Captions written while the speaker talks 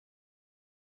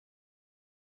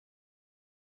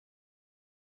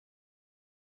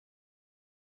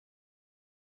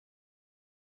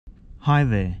Hi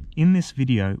there, in this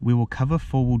video we will cover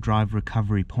four-wheel drive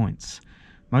recovery points.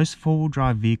 Most four-wheel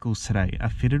drive vehicles today are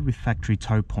fitted with factory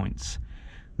tow points.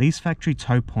 These factory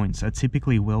tow points are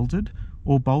typically welded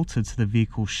or bolted to the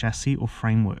vehicle's chassis or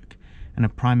framework and are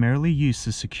primarily used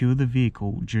to secure the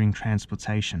vehicle during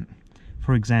transportation,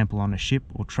 for example on a ship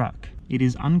or truck. It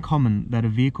is uncommon that a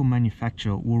vehicle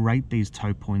manufacturer will rate these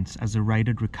tow points as a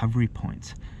rated recovery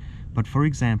point, but for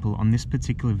example on this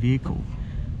particular vehicle,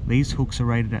 these hooks are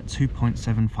rated at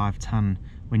 2.75 tonne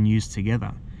when used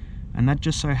together, and that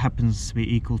just so happens to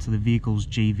be equal to the vehicle's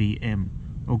GVM,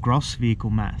 or gross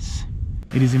vehicle mass.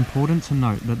 It is important to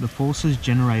note that the forces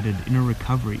generated in a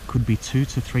recovery could be 2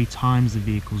 to 3 times the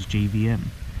vehicle's GVM.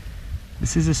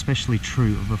 This is especially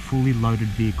true of a fully loaded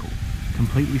vehicle,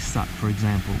 completely stuck for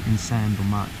example in sand or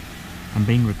mud, and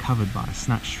being recovered by a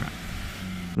snatch strap.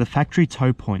 The factory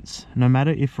tow points, no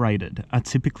matter if rated, are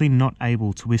typically not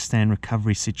able to withstand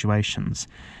recovery situations,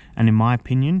 and in my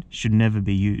opinion should never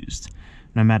be used.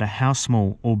 No matter how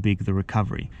small or big the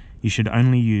recovery, you should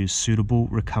only use suitable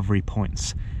recovery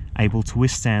points, able to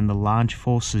withstand the large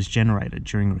forces generated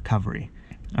during recovery.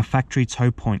 A factory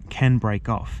tow point can break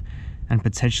off and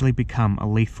potentially become a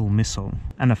lethal missile,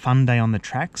 and a fun day on the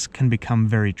tracks can become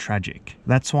very tragic.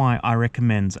 That's why I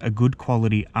recommend a good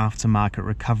quality aftermarket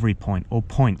recovery point or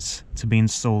points to be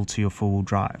installed to your four-wheel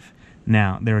drive.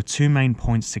 Now, there are two main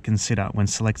points to consider when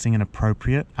selecting an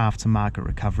appropriate aftermarket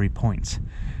recovery point.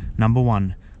 Number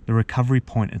one, the recovery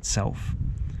point itself.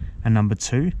 And number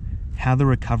two, how the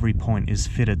recovery point is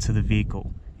fitted to the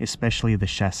vehicle, especially the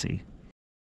chassis.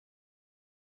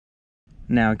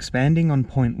 Now, expanding on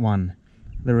point one,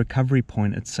 the recovery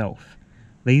point itself.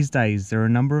 These days there are a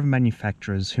number of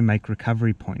manufacturers who make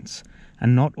recovery points,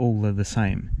 and not all are the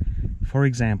same. For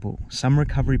example, some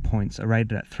recovery points are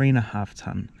rated at 3.5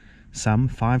 tonne, some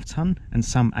 5 tonne and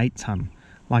some 8 tonne,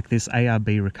 like this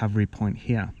ARB recovery point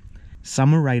here.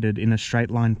 Some are rated in a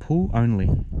straight line pull only,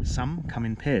 some come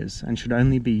in pairs and should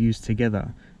only be used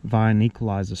together via an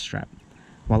equalizer strap,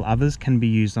 while others can be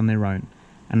used on their own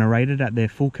and are rated at their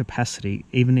full capacity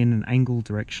even in an angled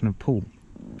direction of pull.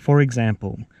 For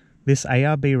example, this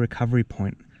ARB recovery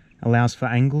point allows for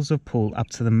angles of pull up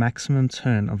to the maximum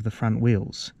turn of the front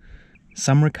wheels.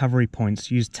 Some recovery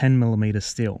points use 10mm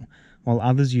steel, while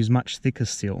others use much thicker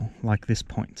steel, like this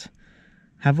point.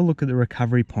 Have a look at the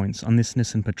recovery points on this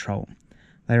Nissan Patrol.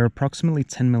 They are approximately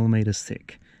 10mm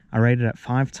thick, are rated at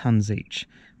 5 tonnes each,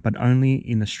 but only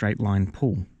in a straight line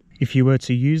pull. If you were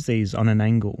to use these on an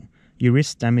angle, you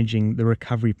risk damaging the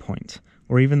recovery point,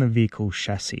 or even the vehicle's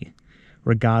chassis.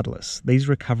 Regardless, these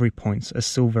recovery points are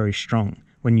still very strong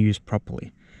when used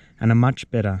properly, and are much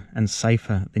better and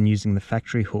safer than using the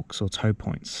factory hooks or tow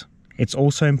points. It's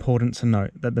also important to note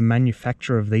that the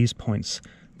manufacturer of these points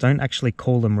don't actually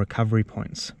call them recovery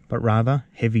points, but rather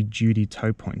heavy-duty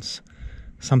tow points.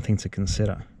 Something to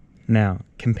consider. Now,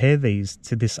 compare these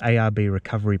to this ARB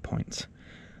recovery point.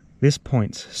 This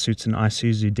point suits an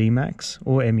Isuzu D-Max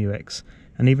or MUX,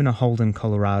 and even a Holden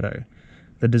Colorado.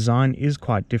 The design is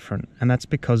quite different, and that's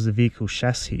because the vehicle's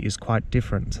chassis is quite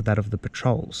different to that of the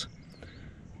Patrols.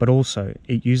 But also,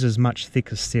 it uses much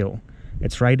thicker steel.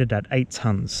 It's rated at 8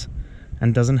 tonnes,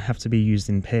 and doesn't have to be used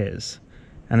in pairs,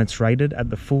 and it's rated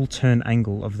at the full turn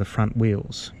angle of the front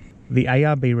wheels. The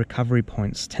ARB recovery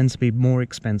points tend to be more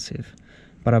expensive,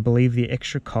 but I believe the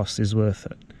extra cost is worth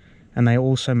it, and they are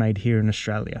also made here in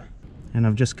Australia. And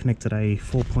I've just connected a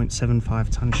 4.75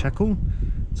 tonne shackle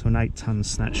to an 8 tonne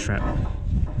snatch strap.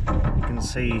 You can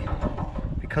see,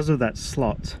 because of that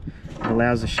slot, it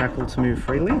allows the shackle to move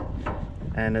freely,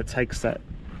 and it takes that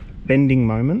bending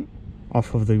moment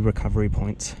off of the recovery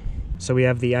point. So we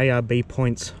have the ARB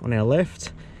point on our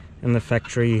left and the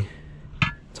factory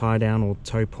tie down or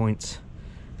tow point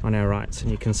on our right,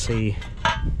 and you can see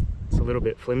it's a little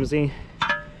bit flimsy.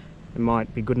 It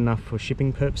might be good enough for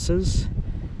shipping purposes,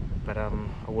 but I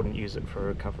wouldn't use it for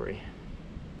recovery.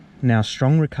 Now,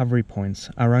 strong recovery points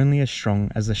are only as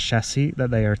strong as the chassis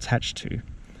that they are attached to,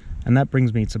 and that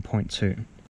brings me to point 2.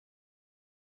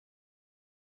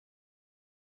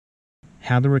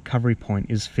 How the recovery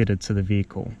point is fitted to the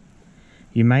vehicle.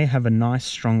 You may have a nice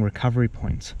strong recovery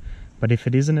point, but if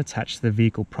it isn't attached to the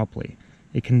vehicle properly,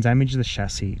 it can damage the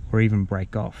chassis or even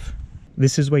break off.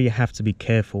 This is where you have to be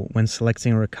careful when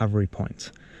selecting a recovery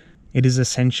point. It is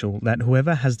essential that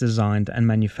whoever has designed and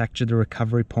manufactured the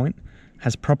recovery point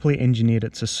has properly engineered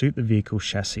it to suit the vehicle's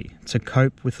chassis to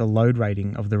cope with the load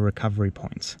rating of the recovery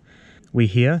points. We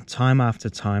hear time after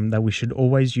time that we should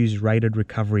always use rated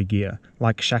recovery gear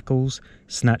like shackles,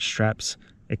 snatch straps,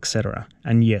 etc.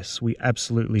 And yes, we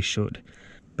absolutely should.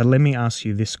 But let me ask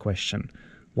you this question.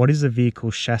 What is the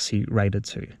vehicle's chassis rated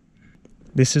to?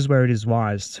 This is where it is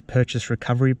wise to purchase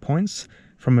recovery points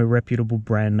from a reputable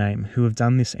brand name who have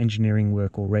done this engineering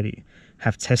work already,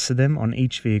 have tested them on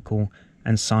each vehicle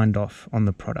and signed off on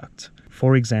the product.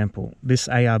 For example, this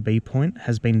ARB point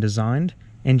has been designed,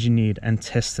 engineered and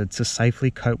tested to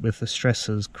safely cope with the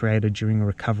stresses created during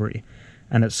recovery,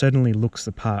 and it certainly looks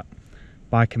the part.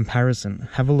 By comparison,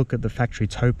 have a look at the factory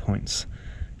tow points.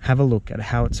 Have a look at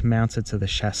how it's mounted to the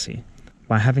chassis.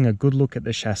 By having a good look at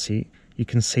the chassis, you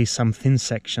can see some thin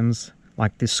sections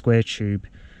like this square tube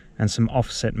and some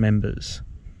offset members.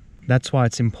 That's why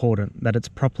it's important that it's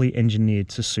properly engineered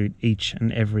to suit each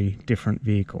and every different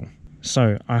vehicle.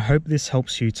 So I hope this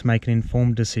helps you to make an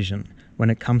informed decision when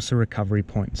it comes to recovery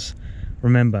points.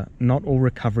 Remember, not all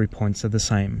recovery points are the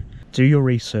same. Do your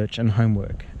research and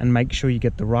homework and make sure you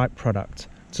get the right product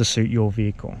to suit your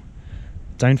vehicle.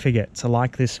 Don't forget to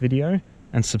like this video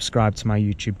and subscribe to my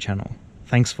YouTube channel.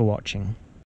 Thanks for watching.